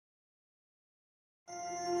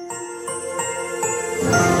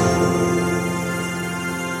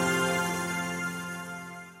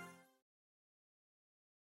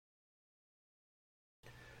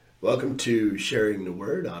Welcome to Sharing the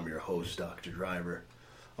Word. I'm your host, Dr. Driver.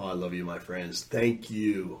 Oh, I love you, my friends. Thank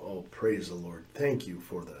you. Oh, praise the Lord. Thank you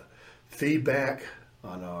for the feedback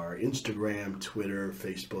on our Instagram, Twitter,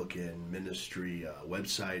 Facebook, and ministry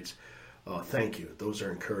websites. Thank you. Those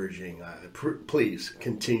are encouraging. Please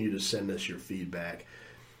continue to send us your feedback.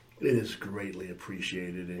 It is greatly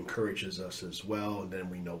appreciated. It encourages us as well, and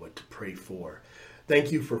then we know what to pray for.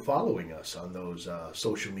 Thank you for following us on those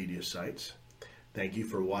social media sites. Thank you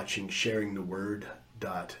for watching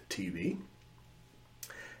sharingtheword.tv.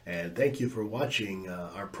 And thank you for watching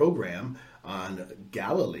our program on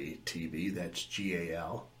Galilee TV. That's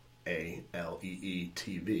Galilee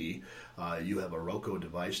TV. You have a Roku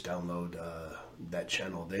device, download that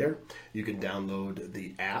channel there. You can download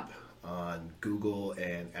the app on Google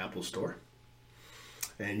and Apple Store.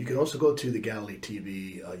 And you can also go to the Galilee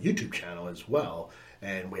TV YouTube channel as well.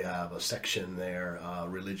 And we have a section there,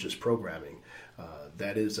 religious programming.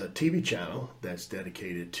 That is a TV channel that's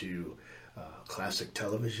dedicated to classic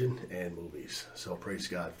television and movies. So praise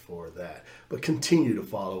God for that. But continue to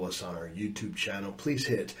follow us on our YouTube channel. Please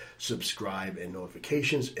hit subscribe and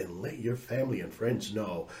notifications and let your family and friends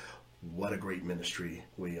know what a great ministry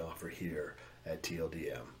we offer here at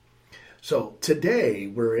TLDM. So today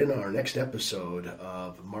we're in our next episode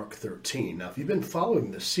of Mark 13. Now, if you've been following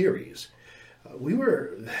the series, we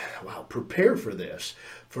were prepared for this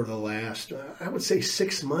for the last, I would say,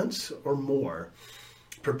 6 months or more,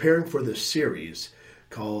 preparing for this series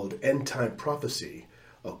called End Time Prophecy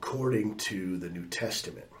according to the New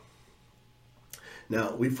Testament.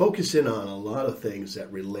 Now, we focus in on a lot of things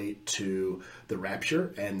that relate to the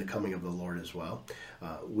rapture and the coming of the Lord as well.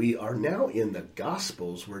 We are now in the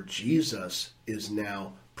Gospels where Jesus is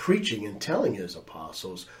now preaching and telling his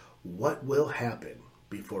apostles what will happen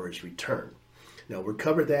before his return. Now, we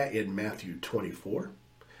covered that in Matthew 24.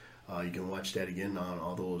 You can watch that again on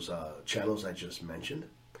all those channels I just mentioned.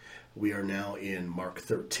 We are now in Mark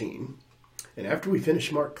 13. And after we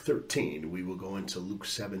finish Mark 13, we will go into Luke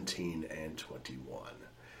 17 and 21.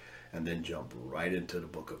 And then jump right into the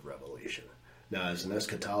book of Revelation. Now, as an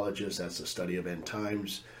eschatologist, that's the study of end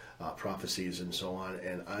times, prophecies, and so on.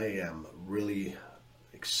 And I am really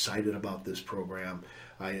excited about this program.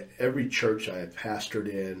 Every church I have pastored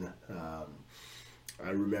in, I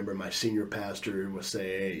remember my senior pastor would say,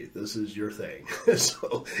 hey, this is your thing.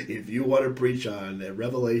 So if you want to preach on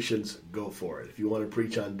Revelations, go for it. If you want to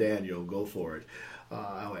preach on Daniel, go for it.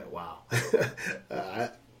 I went, wow.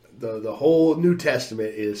 The whole New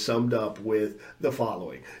Testament is summed up with the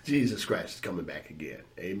following. Jesus Christ is coming back again.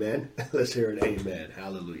 Amen? Let's hear an amen.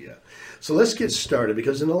 Hallelujah. So let's get started,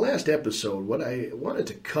 because in the last episode, what I wanted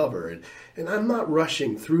to cover, and I'm not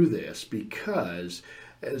rushing through this because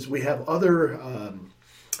as we have other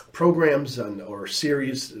programs or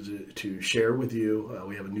series to share with you.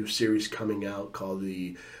 We have a new series coming out called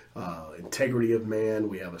The Integrity of Man.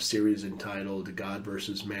 We have a series entitled God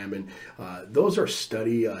versus Mammon. Those are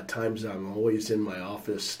study times. I'm always in my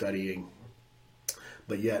office studying,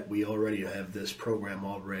 but yet we already have this program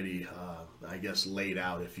already, laid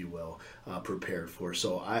out, if you will, prepared for.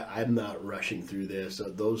 So I'm not rushing through this.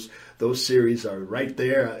 Those series are right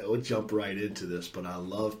there. I'll jump right into this, but I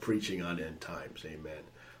love preaching on end times. Amen.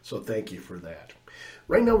 So thank you for that.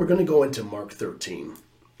 Right now we're going to go into Mark 13.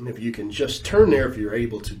 And if you can just turn there, if you're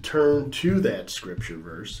able to turn to that scripture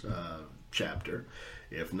verse, chapter.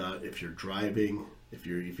 If not, if you're driving, if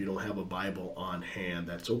you don't have a Bible on hand,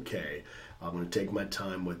 that's okay. I'm going to take my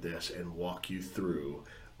time with this and walk you through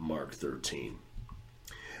Mark 13.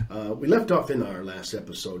 We left off in our last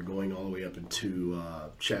episode going all the way up into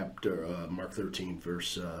chapter Mark 13,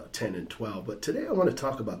 verse 10 and 12. But today I want to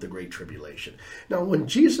talk about the Great Tribulation. Now, when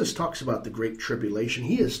Jesus talks about the Great Tribulation,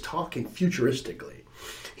 he is talking futuristically.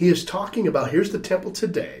 He is talking about, here's the temple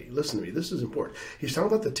today. Listen to me, this is important. He's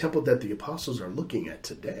talking about the temple that the apostles are looking at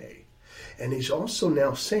today. And he's also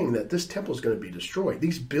now saying that this temple is going to be destroyed.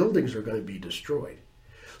 These buildings are going to be destroyed.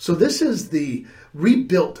 So this is the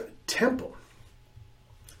rebuilt temple.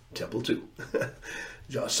 Temple 2.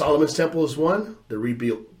 Solomon's temple is one. The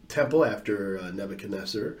rebuilt temple after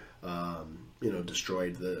Nebuchadnezzar,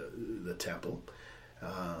 destroyed the temple.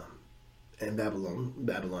 And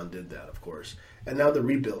Babylon did that, of course. And now the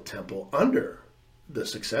rebuilt temple under the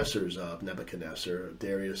successors of Nebuchadnezzar,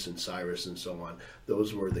 Darius and Cyrus and so on.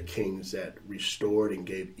 Those were the kings that restored and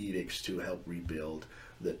gave edicts to help rebuild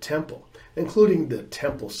the temple, including the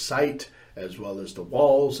temple site, as well as the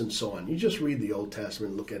walls and so on. You just read the Old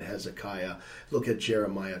Testament, look at Hezekiah, look at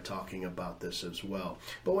Jeremiah talking about this as well.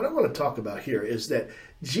 But what I want to talk about here is that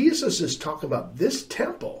Jesus is talking about this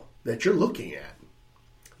temple that you're looking at.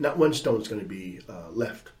 Not one stone is going to be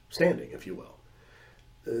left standing, if you will.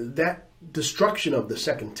 that destruction of the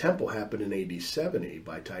second temple happened in AD 70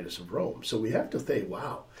 by Titus of Rome. So we have to think,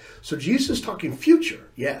 wow. So Jesus is talking future,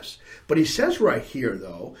 yes. But he says right here,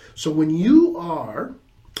 though, so when you are,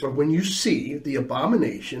 or when you see the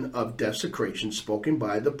abomination of desecration spoken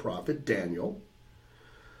by the prophet Daniel,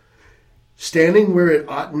 standing where it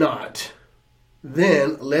ought not,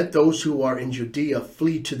 then let those who are in Judea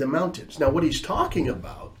flee to the mountains. Now what he's talking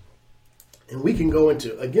about, and we can go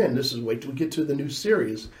into, again, this is wait till we get to the new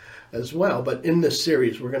series as well, but in this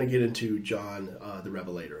series we're going to get into John the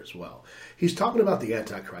Revelator as well. He's talking about the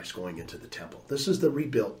Antichrist going into the temple. This is the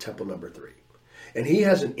rebuilt temple number 3. And he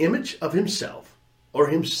has an image of himself, or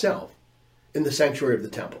himself, in the sanctuary of the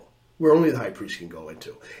temple, where only the high priest can go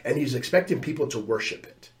into. And he's expecting people to worship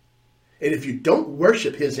it. And if you don't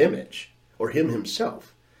worship his image, or him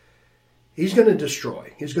himself, he's going to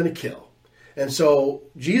destroy, he's going to kill. And so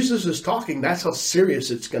Jesus is talking, that's how serious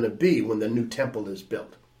it's going to be when the new temple is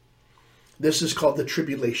built. This is called the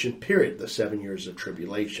tribulation period, the 7 years of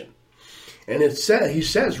tribulation. And he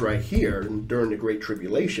says right here, during the Great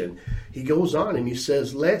Tribulation, he goes on and he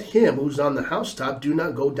says, let him who's on the housetop do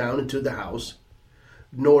not go down into the house,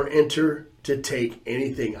 nor enter to take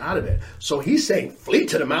anything out of it. So he's saying, flee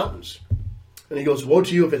to the mountains. And he goes, woe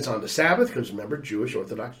to you if it's on the Sabbath, because remember, Jewish,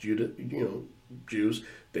 Orthodox, Jews,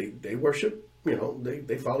 they worship,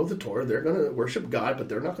 they follow the Torah. They're going to worship God, but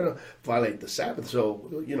they're not going to violate the Sabbath. So,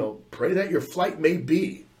 pray that your flight may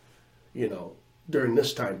be, during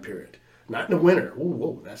this time period. Not in the winter.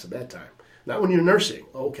 Whoa, that's a bad time. Not when you're nursing.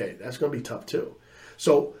 Okay, that's going to be tough too.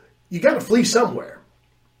 So you got to flee somewhere.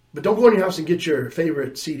 But don't go in your house and get your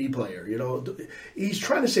favorite CD player. He's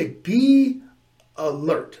trying to say, be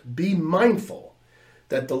alert, be mindful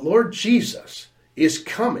that the Lord Jesus is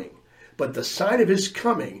coming. But the sign of his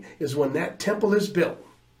coming is when that temple is built.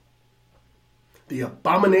 The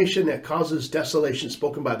abomination that causes desolation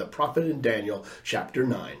spoken by the prophet in Daniel chapter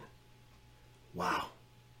 9. Wow.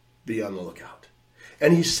 Be on the lookout.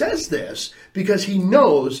 And he says this because he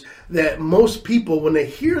knows that most people, when they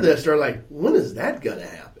hear this, they're like, when is that going to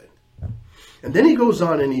happen? And then he goes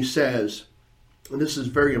on and he says, and this is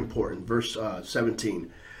very important, verse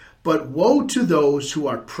 17, but woe to those who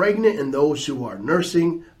are pregnant and those who are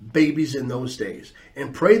nursing babies in those days,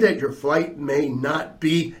 and pray that your flight may not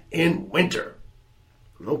be in winter.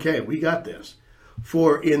 Okay, we got this.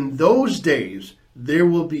 For in those days there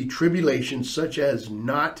will be tribulation such as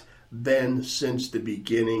not been since the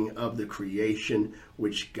beginning of the creation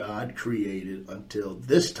which God created until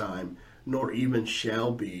this time, nor even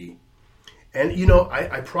shall be. And,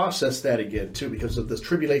 I processed that again, too, because of this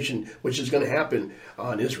tribulation which is going to happen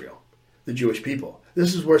on Israel, the Jewish people.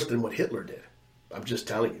 This is worse than what Hitler did. I'm just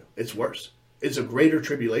telling you, it's worse. It's a greater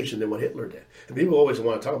tribulation than what Hitler did. And people always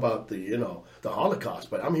want to talk about the Holocaust,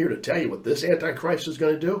 but I'm here to tell you what this Antichrist is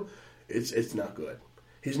going to do. It's not good.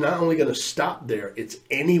 He's not only going to stop there, it's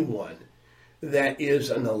anyone that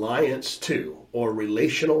is an alliance to or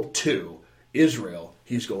relational to Israel,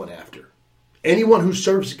 he's going after. Anyone who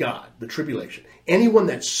serves God, the tribulation, anyone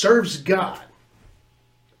that serves God,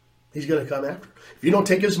 he's going to come after. If you don't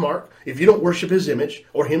take his mark, if you don't worship his image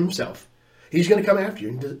or himself, he's going to come after you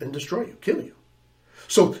and destroy you, kill you.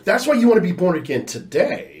 So that's why you want to be born again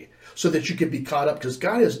today, so that you can be caught up, because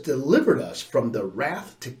God has delivered us from the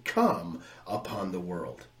wrath to come upon the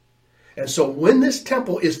world. And so when this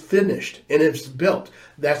temple is finished and it's built,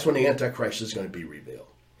 that's when the Antichrist is going to be revealed.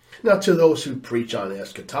 Now, to those who preach on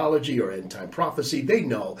eschatology or end-time prophecy, they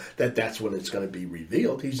know that that's when it's going to be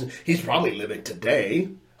revealed. He's probably living today,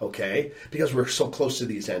 okay, because we're so close to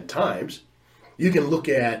these end times. You can look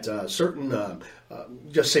at certain,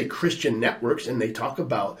 just say Christian networks, and they talk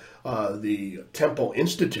about the Temple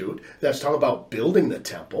Institute. That's talking about building the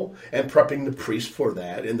temple and prepping the priest for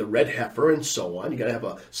that, and the red heifer and so on. You got to have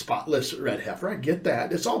a spotless red heifer. I get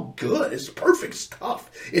that. It's all good. It's perfect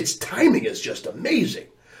stuff. Its timing is just amazing.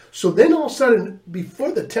 So then all of a sudden,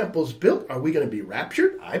 before the temple's built, are we going to be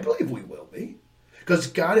raptured? I believe we will be. Because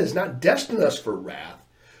God has not destined us for wrath,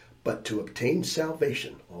 but to obtain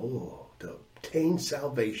salvation. Oh, to obtain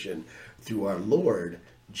salvation through our Lord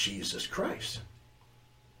Jesus Christ.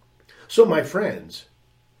 So my friends,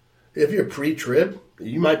 if you're pre-trib,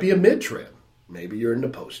 you might be a mid-trib. Maybe you're in the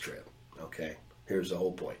post-trib. Okay, here's the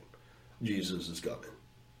whole point. Jesus is coming.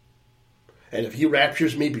 And if he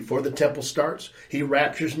raptures me before the temple starts, he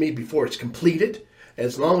raptures me before it's completed,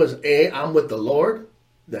 as long as I'm with the Lord,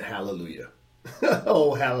 then hallelujah.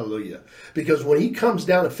 Oh, hallelujah. Because when he comes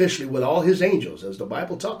down officially with all his angels, as the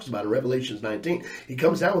Bible talks about in Revelation 19, he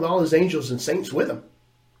comes down with all his angels and saints with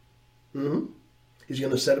him. He's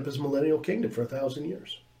going to set up his millennial kingdom for 1,000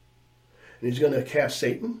 years. And he's going to cast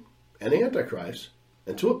Satan and the Antichrist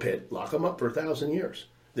into a pit, lock them up for 1,000 years,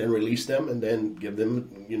 then release them, and then give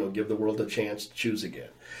the world a chance to choose again.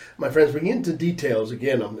 My friends, we get into details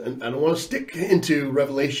again. I don't want to stick into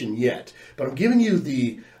Revelation yet, but I'm giving you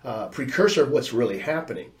the precursor of what's really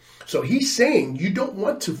happening. So he's saying you don't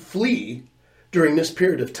want to flee during this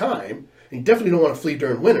period of time. You definitely don't want to flee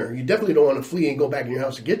during winter. You definitely don't want to flee and go back in your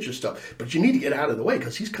house and get your stuff. But you need to get out of the way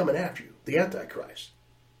because he's coming after you, the Antichrist.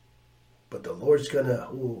 But the Lord's he's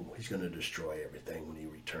going to destroy everything when he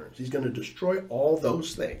returns. He's going to destroy all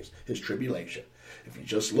those things, his tribulation. If you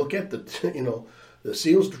just look at the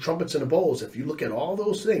seals, the trumpets, and the bowls, if you look at all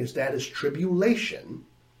those things, that is tribulation,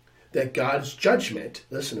 that God's judgment,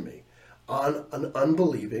 listen to me, on an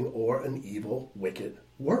unbelieving or an evil, wicked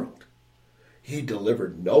world. He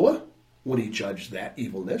delivered Noah when he judged that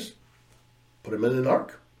evilness, put him in an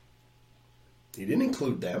ark. He didn't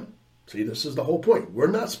include them. See, this is the whole point. We're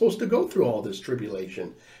not supposed to go through all this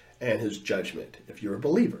tribulation and his judgment if you're a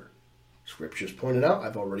believer. Scripture's pointed out,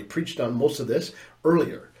 I've already preached on most of this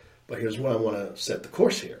earlier, but here's where I want to set the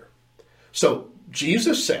course here. So,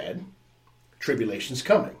 Jesus said, tribulation's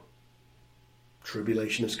coming.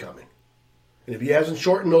 Tribulation is coming. And if he hasn't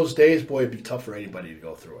shortened those days, boy, it'd be tough for anybody to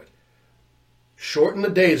go through it. Shorten the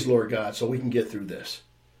days, Lord God, so we can get through this.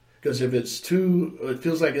 Because if it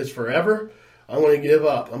feels like it's forever, I'm going to give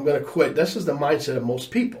up. I'm going to quit. This is the mindset of most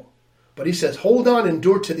people. But he says, hold on,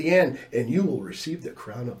 endure to the end, and you will receive the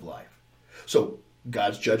crown of life. So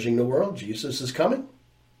God's judging the world. Jesus is coming.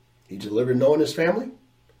 He delivered Noah and his family.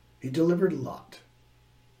 He delivered Lot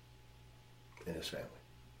and his family.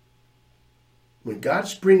 When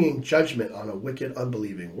God's bringing judgment on a wicked,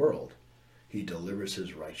 unbelieving world, he delivers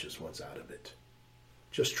his righteous ones out of it.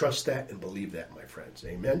 Just trust that and believe that, my friends.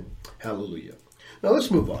 Amen? Hallelujah. Now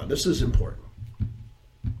let's move on. This is important.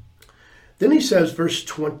 Then he says, verse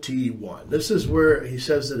 21. This is where he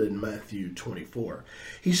says it in Matthew 24.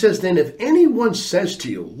 He says, then if anyone says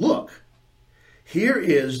to you, look, here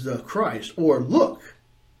is the Christ, or look,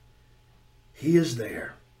 he is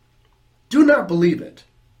there. Do not believe it,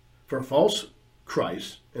 for false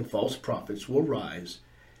Christs and false prophets will rise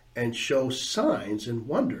and show signs and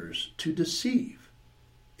wonders to deceive,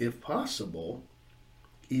 if possible,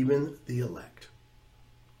 even the elect.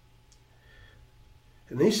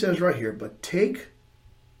 And he says right here, but take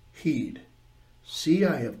heed. See,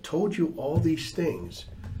 I have told you all these things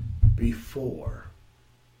beforehand.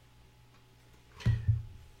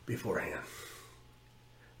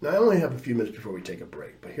 Now, I only have a few minutes before we take a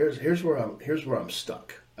break, but here's where I'm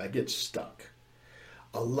stuck. I get stuck.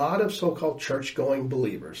 A lot of so-called church-going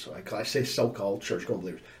believers, I say so-called church-going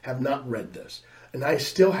believers, have not read this. And I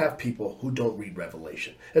still have people who don't read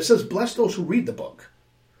Revelation. It says, bless those who read the book.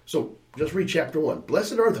 So just read chapter 1.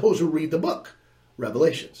 Blessed are those who read the book,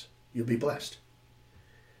 Revelations. You'll be blessed.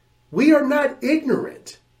 We are not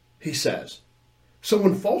ignorant, he says. So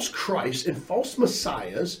when false Christs and false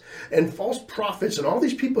messiahs and false prophets and all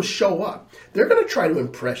these people show up, they're going to try to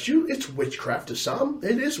impress you. It's witchcraft to some.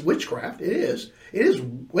 It is witchcraft. It is. It is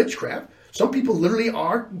witchcraft. Some people literally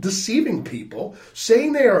are deceiving people,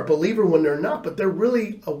 saying they are a believer when they're not, but they're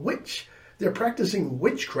really a witch. They're practicing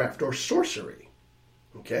witchcraft or sorcery.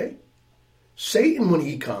 Okay? Satan, when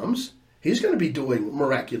he comes, he's going to be doing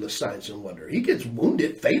miraculous signs and wonder. He gets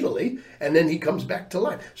wounded fatally, and then he comes back to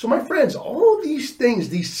life. So, my friends, all these things,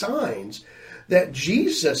 these signs that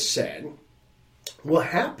Jesus said will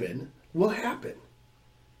happen, will happen.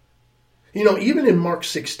 You know, even in Mark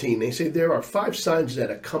 16, they say there are 5 signs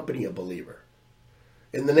that accompany a believer.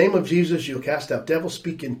 In the name of Jesus, you'll cast out devils,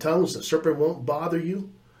 speak in tongues, the serpent won't bother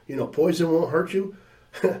you, poison won't hurt you.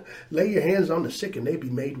 Lay your hands on the sick and they be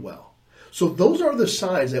made well. So those are the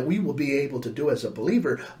signs that we will be able to do as a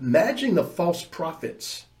believer. Imagine the false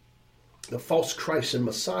prophets, the false Christs and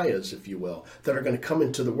messiahs, if you will, that are going to come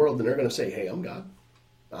into the world and they're going to say, hey, I'm God.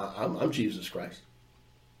 I'm Jesus Christ.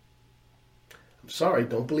 I'm sorry,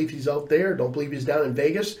 don't believe he's out there. Don't believe he's down in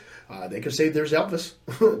Vegas. They could say there's Elvis.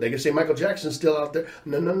 They could say Michael Jackson's still out there.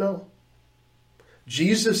 No.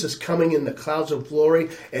 Jesus is coming in the clouds of glory,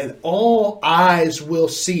 and all eyes will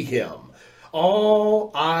see him.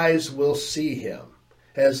 All eyes will see him.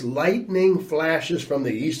 As lightning flashes from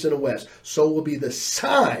the east and the west, so will be the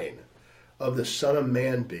sign of the Son of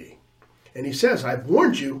Man be. And he says, I've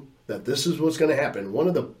warned you that this is what's going to happen. One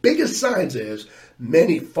of the biggest signs is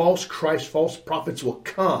many false Christ, false prophets will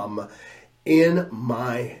come in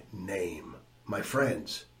my name. My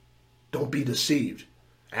friends, don't be deceived.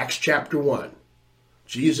 Acts chapter 1.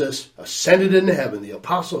 Jesus ascended into heaven. The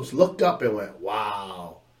apostles looked up and went,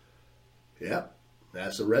 wow. Yep,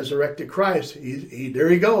 that's the resurrected Christ. There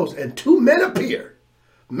he goes. And 2 men appeared,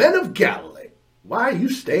 men of Galilee. Why are you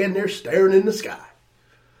staying there staring in the sky?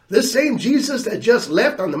 This same Jesus that just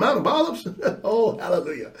left on the Mount of Olives, oh,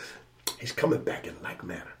 hallelujah, he's coming back in like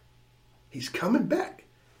manner. He's coming back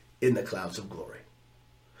in the clouds of glory.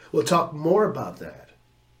 We'll talk more about that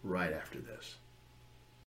right after this.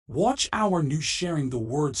 Watch our new Sharing the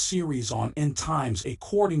Word series on End Times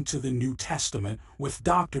According to the New Testament with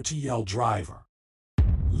Dr. T.L. Driver.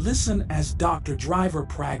 Listen as Dr. Driver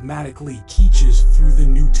pragmatically teaches through the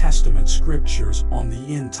New Testament scriptures on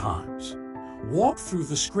the end times. Walk through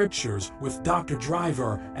the scriptures with Dr.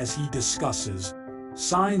 Driver as he discusses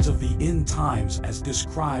signs of the end times as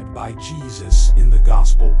described by Jesus in the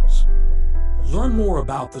Gospels. Learn more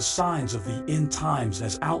about the signs of the end times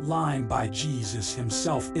as outlined by Jesus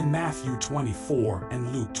himself in Matthew 24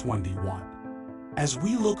 and Luke 21. As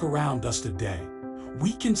we look around us today,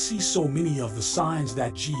 we can see so many of the signs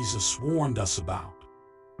that Jesus warned us about.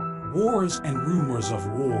 Wars and rumors of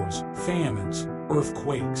wars, famines,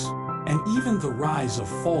 earthquakes, and even the rise of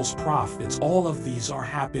false prophets, all of these are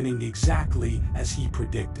happening exactly as he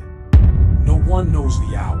predicted. No one knows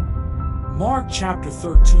the hour. Mark chapter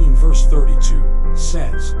 13 verse 32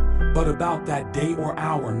 says, "But about that day or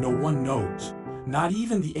hour no one knows, not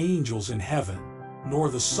even the angels in heaven, nor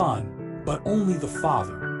the Son, but only the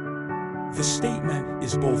Father." The statement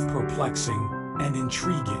is both perplexing and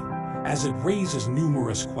intriguing as it raises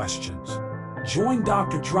numerous questions. Join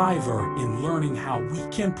Dr. Driver in learning how we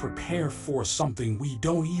can prepare for something we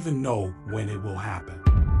don't even know when it will happen.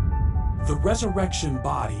 The resurrection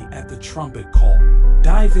body at the trumpet call.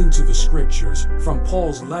 Dive into the scriptures from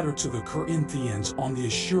Paul's letter to the Corinthians on the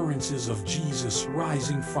assurances of Jesus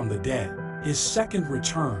rising from the dead, his second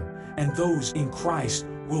return, and those in Christ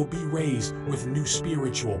will be raised with new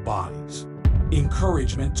spiritual bodies.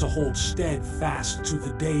 Encouragement to hold steadfast to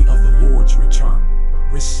the day of the Lord's return.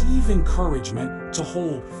 Receive encouragement to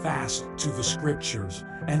hold fast to the scriptures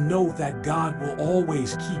and know that God will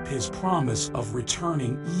always keep his promise of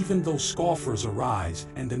returning even though scoffers arise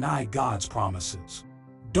and deny God's promises.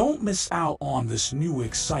 Don't miss out on this new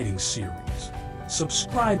exciting series.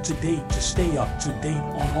 Subscribe today to stay up to date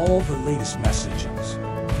on all the latest messages.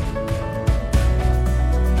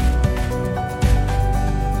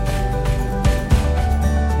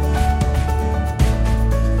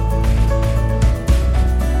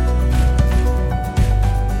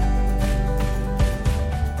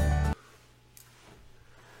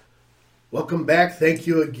 Welcome back. Thank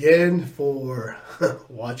you again for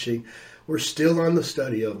watching. We're still on the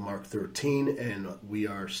study of Mark 13, and we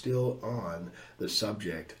are still on the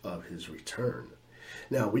subject of his return.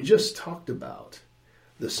 Now, we just talked about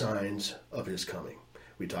the signs of his coming.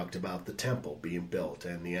 We talked about the temple being built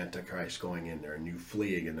and the Antichrist going in there and you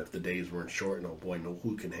fleeing, and if the days weren't short, and oh boy, no,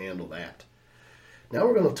 who can handle that? Now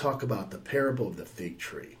we're going to talk about the parable of the fig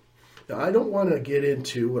tree. Now, I don't want to get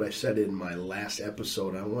into what I said in my last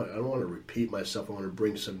episode. I don't want to repeat myself. I want to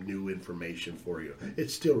bring some new information for you.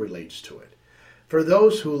 It still relates to it. For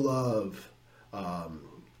those who love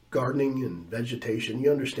gardening and vegetation,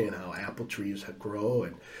 you understand how apple trees grow,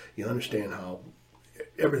 and you understand how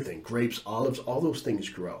everything, grapes, olives, all those things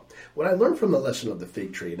grow. What I learned from the lesson of the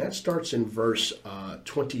fig tree, and that starts in verse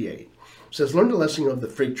 28. It says, "Learn the lesson of the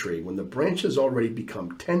fig tree. When the branches already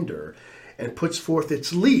become tender and puts forth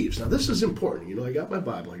its leaves." Now, this is important. You know, I got my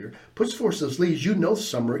Bible here. Puts forth its leaves, you know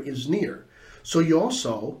summer is near. So you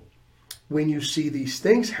also, when you see these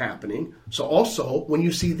things happening,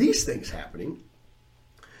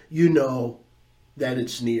 you know that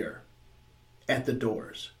it's near at the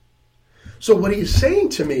doors. So what he's saying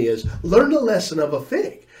to me is, learn the lesson of the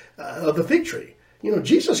fig tree. You know,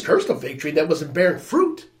 Jesus cursed a fig tree that wasn't bearing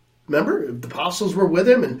fruit. Remember, the apostles were with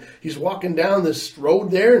him, and he's walking down this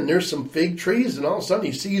road there, and there's some fig trees, and all of a sudden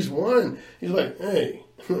he sees one, and he's like, "Hey,"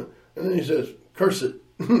 and then he says, "Curse it,"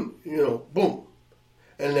 boom.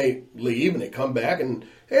 And they leave, and they come back, and,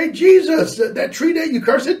 "Hey, Jesus, that tree that you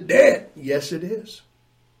cursed, it dead." Yes, it is.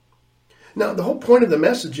 Now, the whole point of the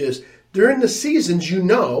message is, during the seasons,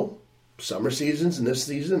 summer seasons, and this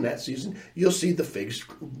season, and that season, you'll see the figs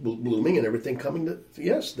blooming and everything coming to,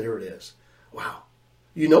 yes, there it is. Wow.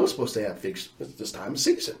 You know it's supposed to have figs at this time of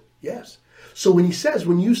season. Yes. So when he says,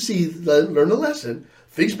 when you learn a lesson,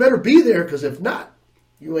 figs better be there, because if not,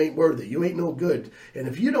 you ain't worthy. You ain't no good. And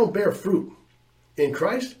if you don't bear fruit in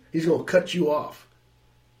Christ, he's going to cut you off.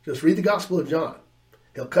 Just read the Gospel of John.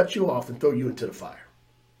 He'll cut you off and throw you into the fire.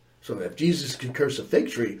 So if Jesus can curse a fig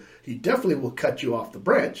tree, he definitely will cut you off the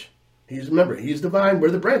branch. Remember, he's the vine,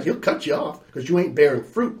 we're the branch. He'll cut you off because you ain't bearing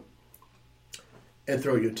fruit and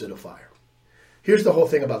throw you into the fire. Here's the whole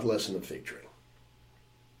thing about the lesson of the fig tree.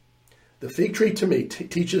 The fig tree, to me,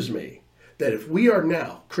 teaches me that if we are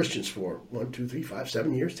now Christians for 1, 2, 3, 5,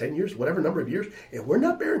 7 years, 10 years, whatever number of years, and we're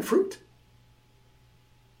not bearing fruit,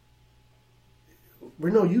 we're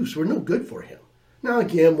no use. We're no good for him. Now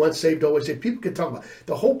again, once saved, always saved. People can talk about it.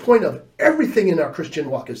 The whole point of everything in our Christian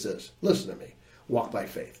walk is this. Listen to me. Walk by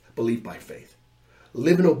faith. Believe by faith.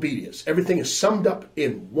 Live in obedience. Everything is summed up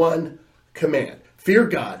in one command. Fear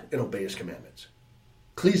God and obey his commandments.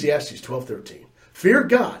 Ecclesiastes 12:13. Fear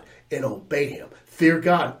God and obey him. Fear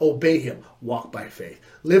God, obey him. Walk by faith.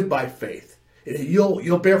 Live by faith. And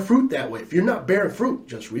you'll bear fruit that way. If you're not bearing fruit,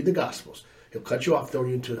 just read the Gospels. He'll cut you off, throw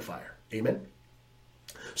you into the fire. Amen?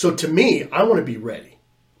 So to me, I want to be ready.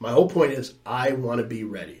 My whole point is I want to be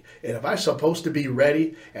ready. And if I'm supposed to be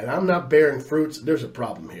ready and I'm not bearing fruits, there's a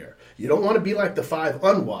problem here. You don't want to be like the 5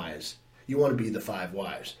 unwise. You want to be the 5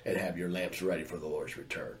 wise and have your lamps ready for the Lord's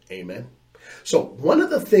return. Amen? So one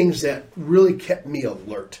of the things that really kept me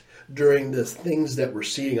alert during the things that we're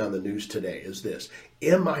seeing on the news today is this.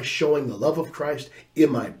 Am I showing the love of Christ?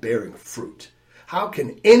 Am I bearing fruit? How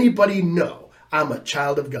can anybody know I'm a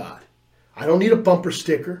child of God? I don't need a bumper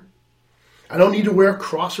sticker. I don't need to wear a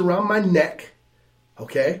cross around my neck.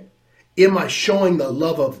 Okay? Am I showing the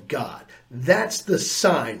love of God? That's the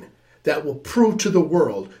sign that will prove to the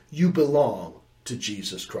world you belong to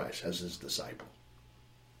Jesus Christ as his disciple.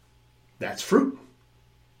 That's fruit.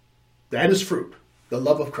 That is fruit. The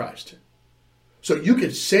love of Christ. So you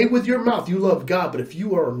can say with your mouth you love God, but if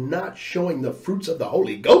you are not showing the fruits of the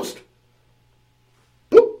Holy Ghost,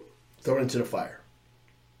 boop, throw it into the fire.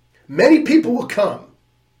 Many people will come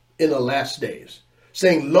in the last days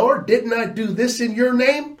saying, Lord, didn't I do this in your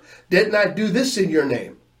name? Didn't I do this in your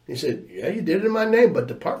name? He said, yeah, you did it in my name, but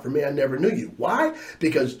depart from me, I never knew you. Why?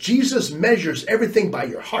 Because Jesus measures everything by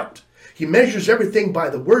your heart. He measures everything by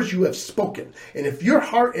the words you have spoken. And if your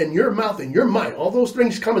heart and your mouth and your mind, all those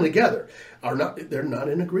things coming together, they're not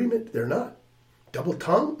in agreement. They're not. Double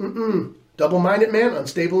tongue? Mm-mm. Double-minded man,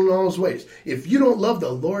 unstable in all his ways. If you don't love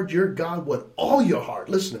the Lord your God with all your heart,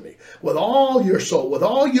 listen to me, with all your soul, with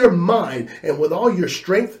all your mind, and with all your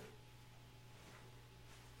strength,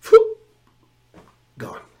 whoop,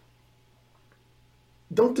 gone.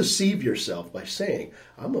 Don't deceive yourself by saying,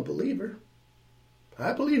 I'm a believer.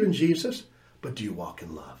 I believe in Jesus, but do you walk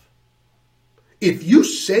in love? If you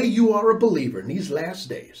say you are a believer in these last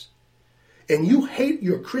days, and you hate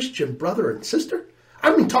your Christian brother and sister,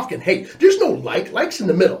 I mean talking hate. There's no like. Like's in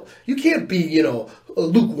the middle. You can't be,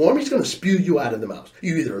 lukewarm. He's going to spew you out of the mouth.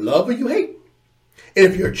 You either love or you hate. And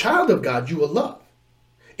if you're a child of God, you will love.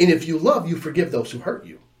 And if you love, you forgive those who hurt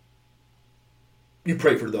you. You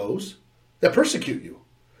pray for those that persecute you.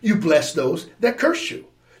 You bless those that curse you.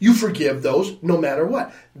 You forgive those no matter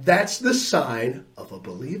what. That's the sign of a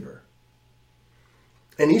believer.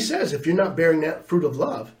 And he says, if you're not bearing that fruit of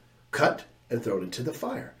love, cut and throw it into the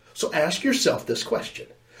fire. So ask yourself this question.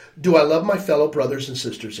 Do I love my fellow brothers and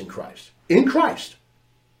sisters in Christ? In Christ.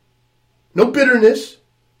 No bitterness,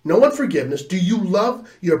 no unforgiveness. Do you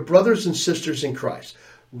love your brothers and sisters in Christ?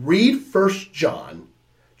 Read 1 John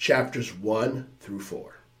chapters 1 through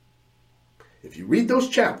 4. If you read those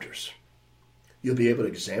chapters, you'll be able to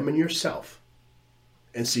examine yourself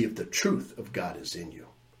and see if the truth of God is in you.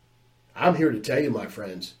 I'm here to tell you, my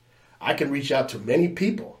friends, I can reach out to many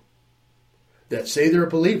people that say they're a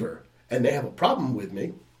believer and they have a problem with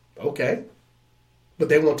me, okay, but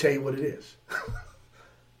they won't tell you what it is.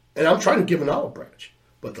 And I'm trying to give an olive branch.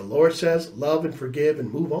 But the Lord says, love and forgive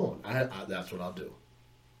and move on. That's what I'll do.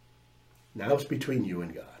 Now it's between you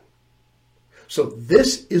and God. So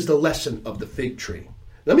this is the lesson of the fig tree.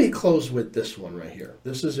 Let me close with this one right here.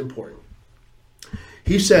 This is important.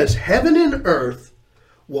 He says, heaven and earth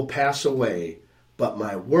will pass away, but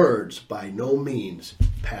my words by no means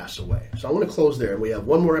pass away. So I want to close there, and we have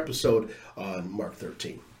one more episode on Mark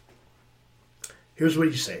 13. Here's what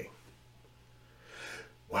he's saying.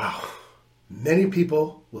 Wow. Many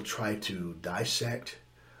people will try to dissect,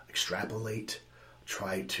 extrapolate,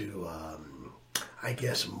 try to,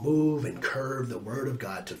 move and curve the Word of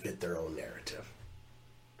God to fit their own narrative.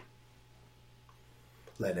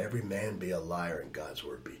 Let every man be a liar and God's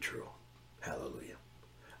Word be true. Hallelujah.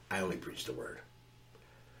 I only preach the Word.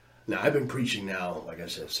 Now, I've been preaching now, like I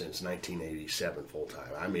said, since 1987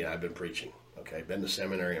 full-time. I mean, I've been preaching, okay? Been to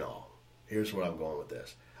seminary and all. Here's where I'm going with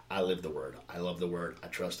this. I live the Word. I love the Word. I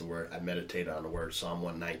trust the Word. I meditate on the Word. Psalm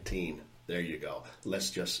 119. There you go.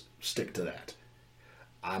 Let's just stick to that.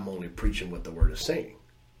 I'm only preaching what the Word is saying.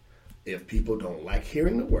 If people don't like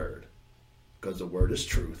hearing the Word, because the Word is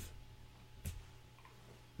truth,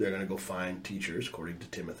 they're going to go find teachers, according to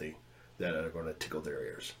Timothy, that are going to tickle their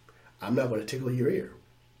ears. I'm not going to tickle your ear,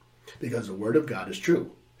 because the Word of God is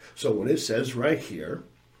true. So when it says right here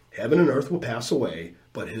Heaven and earth will pass away,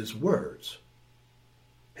 but his words,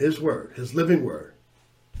 his word, his living word,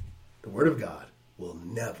 the word of God, will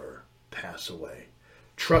never pass away.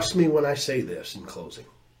 Trust me when I say this in closing.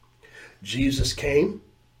 Jesus came,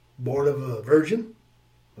 born of a virgin,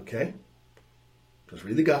 okay? Just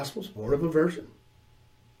read the Gospels, born of a virgin.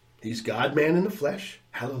 He's God-man in the flesh,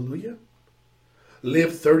 hallelujah.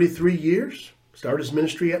 Lived 33 years, started his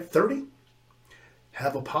ministry at 30.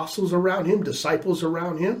 Have apostles around him, disciples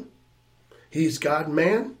around him. He's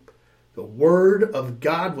God-man. The Word of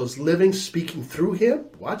God was living, speaking through him.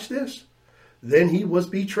 Watch this. Then he was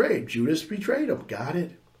betrayed. Judas betrayed him. Got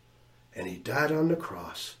it. And he died on the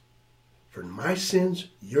cross for my sins,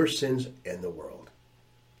 your sins, and the world.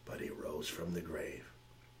 But he rose from the grave.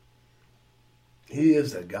 He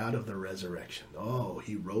is the God of the resurrection. Oh,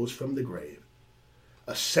 he rose from the grave,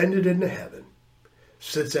 ascended into heaven,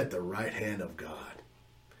 sits at the right hand of God.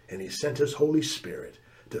 And he sent his Holy Spirit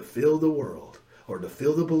to fill the world, or to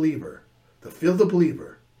fill the believer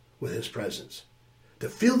with his presence. To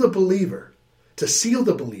fill the believer, to seal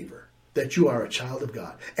the believer that you are a child of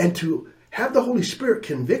God. And to have the Holy Spirit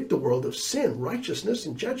convict the world of sin, righteousness,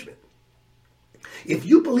 and judgment. If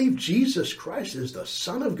you believe Jesus Christ is the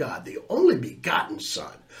Son of God, the only begotten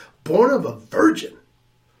Son, born of a virgin,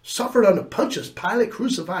 suffered under Pontius Pilate,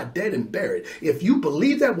 crucified, dead, and buried. If you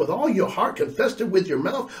believe that with all your heart, confessed it with your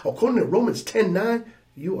mouth, according to Romans 10:9,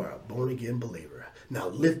 you are a born-again believer. Now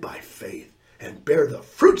live by faith and bear the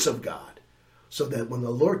fruits of God, so that when the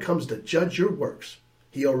Lord comes to judge your works,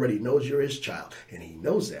 he already knows you're his child, and he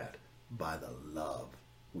knows that by the love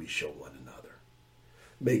we show one another.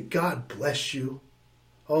 May God bless you.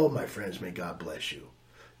 Oh, my friends, may God bless you.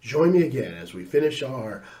 Join me again as we finish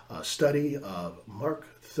our study of Mark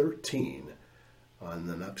 13 on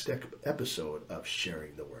the next episode of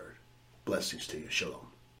Sharing the Word. Blessings to you. Shalom.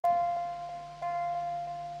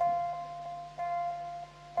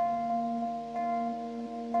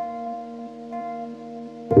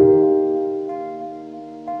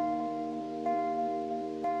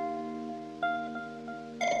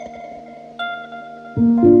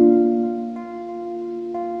 Thank you.